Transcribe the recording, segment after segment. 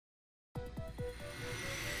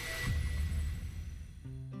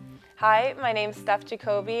Hi, my name's Steph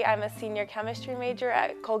Jacoby. I'm a senior chemistry major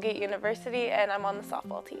at Colgate University and I'm on the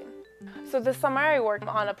softball team. So this summer I worked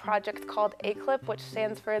on a project called ACCLIP, which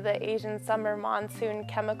stands for the Asian Summer Monsoon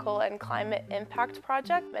Chemical and Climate Impact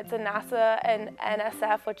Project. It's a NASA and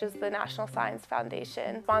NSF, which is the National Science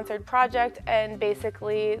Foundation, sponsored project, and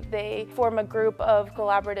basically they form a group of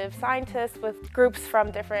collaborative scientists with groups from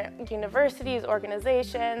different universities,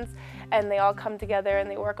 organizations, and they all come together and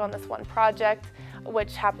they work on this one project,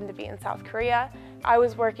 which happened to be in South Korea. I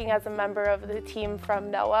was working as a member of the team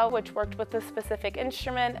from NOAA, which worked with a specific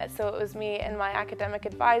instrument, so it was me and my academic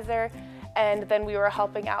advisor, and then we were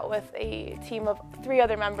helping out with a team of 3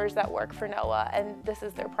 other members that work for NOAA, and this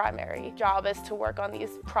is their primary job, is to work on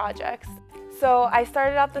these projects. So I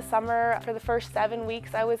started out the summer. For the first 7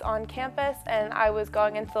 weeks I was on campus and I was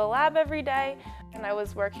going into the lab every day, and I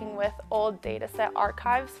was working with old data set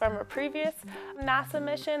archives from a previous NASA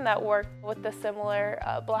mission that worked with the similar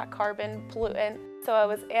black carbon pollutant. So I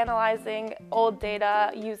was analyzing old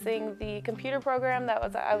data using the computer program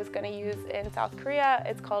that I was going to use in South Korea.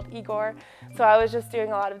 It's called Igor. So I was just doing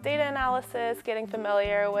a lot of data analysis, getting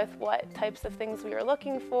familiar with what types of things we were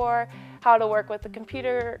looking for, how to work with the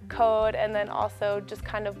computer code, and then also just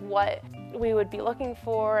kind of what we would be looking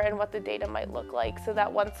for and what the data might look like, so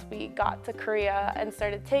that once we got to Korea and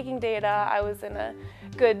started taking data, I was in a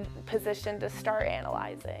good position to start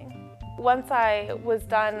analyzing. Once I was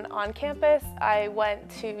done on campus, I went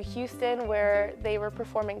to Houston where they were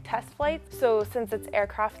performing test flights. So since it's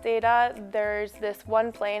aircraft data, there's this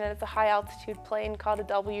one plane, and it's a high altitude plane called a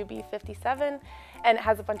WB-57, and it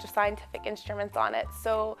has a bunch of scientific instruments on it.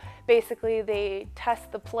 So basically they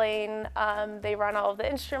test the plane, they run all of the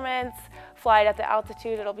instruments, fly it at the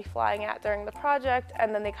altitude it'll be flying at during the project,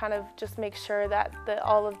 and then they kind of just make sure that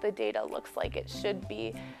all of the data looks like it should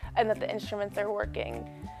be and that the instruments are working.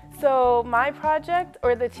 So my project,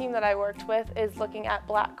 or the team that I worked with, is looking at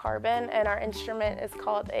black carbon, and our instrument is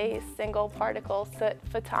called a single particle soot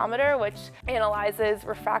photometer, which analyzes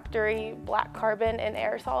refractory black carbon and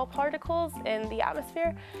aerosol particles in the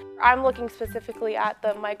atmosphere. I'm looking specifically at the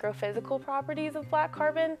microphysical properties of black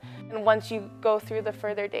carbon, and once you go through the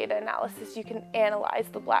further data analysis, you can analyze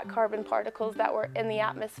the black carbon particles that were in the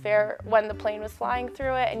atmosphere when the plane was flying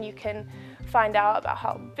through it, and you can find out about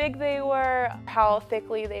how big they were, how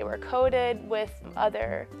thickly they were coated with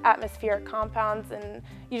other atmospheric compounds, and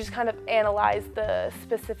you just kind of analyze the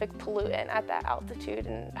specific pollutant at that altitude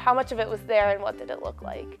and how much of it was there and what did it look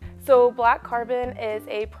like. So black carbon is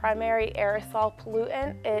a primary aerosol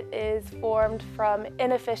pollutant. It is formed from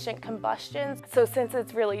inefficient combustions. So since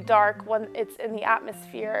it's really dark, when it's in the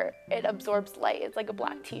atmosphere, it absorbs light. It's like a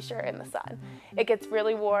black t-shirt in the sun. It gets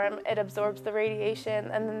really warm, it absorbs the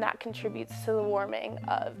radiation, and then that contributes to the warming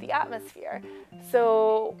of the atmosphere.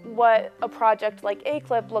 So what a project like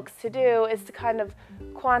ACCLIP looks to do is to kind of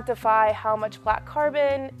quantify how much black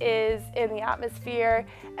carbon is in the atmosphere,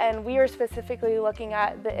 and we are specifically looking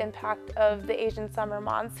at the impact of the Asian summer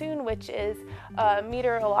monsoon, which is a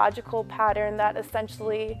meteorological pattern that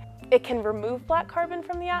essentially it can remove black carbon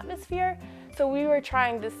from the atmosphere. So we were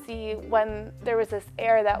trying to see, when there was this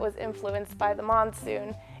air that was influenced by the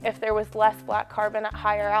monsoon, if there was less black carbon at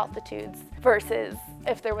higher altitudes versus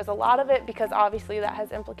if there was a lot of it, because obviously that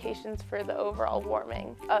has implications for the overall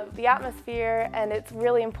warming of the atmosphere. And it's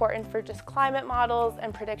really important for just climate models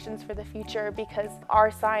and predictions for the future, because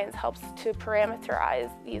our science helps to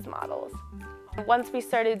parameterize these models. Once we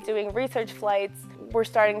started doing research flights, we're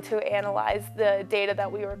starting to analyze the data that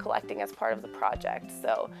we were collecting as part of the project.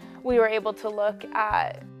 So we were able to look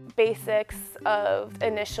at basics of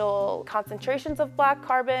initial concentrations of black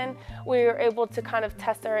carbon. We were able to kind of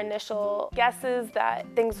test our initial guesses that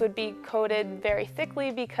things would be coated very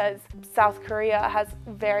thickly because South Korea has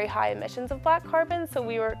very high emissions of black carbon. So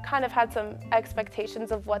we were kind of had some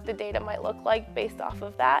expectations of what the data might look like based off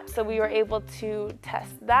of that. So we were able to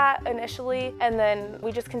test that initially, and then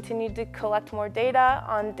we just continued to collect more data.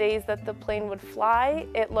 On days that the plane would fly,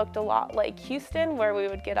 it looked a lot like Houston, where we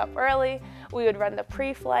would get up early, we would run the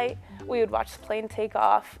pre-flight, we would watch the plane take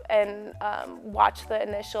off and watch the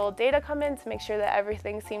initial data come in to make sure that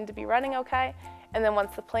everything seemed to be running okay. And then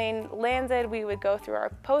once the plane landed, we would go through our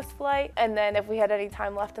post-flight, and then if we had any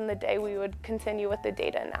time left in the day, we would continue with the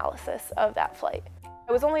data analysis of that flight.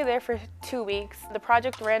 I was only there for 2 weeks. The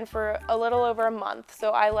project ran for a little over a month, so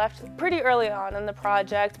I left pretty early on in the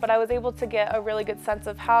project, but I was able to get a really good sense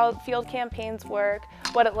of how field campaigns work,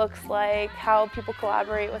 what it looks like, how people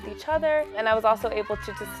collaborate with each other, and I was also able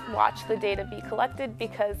to just watch the data be collected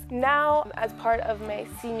because now, as part of my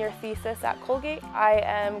senior thesis at Colgate, I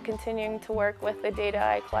am continuing to work with the data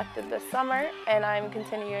I collected this summer, and I'm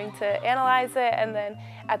continuing to analyze it, and then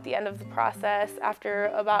at the end of the process, after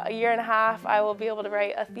about a year and a half, I will be able to write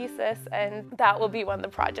a thesis, and that will be when the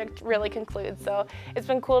project really concludes. So it's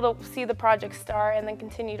been cool to see the project start and then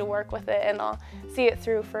continue to work with it, and I'll see it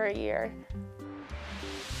through for a year.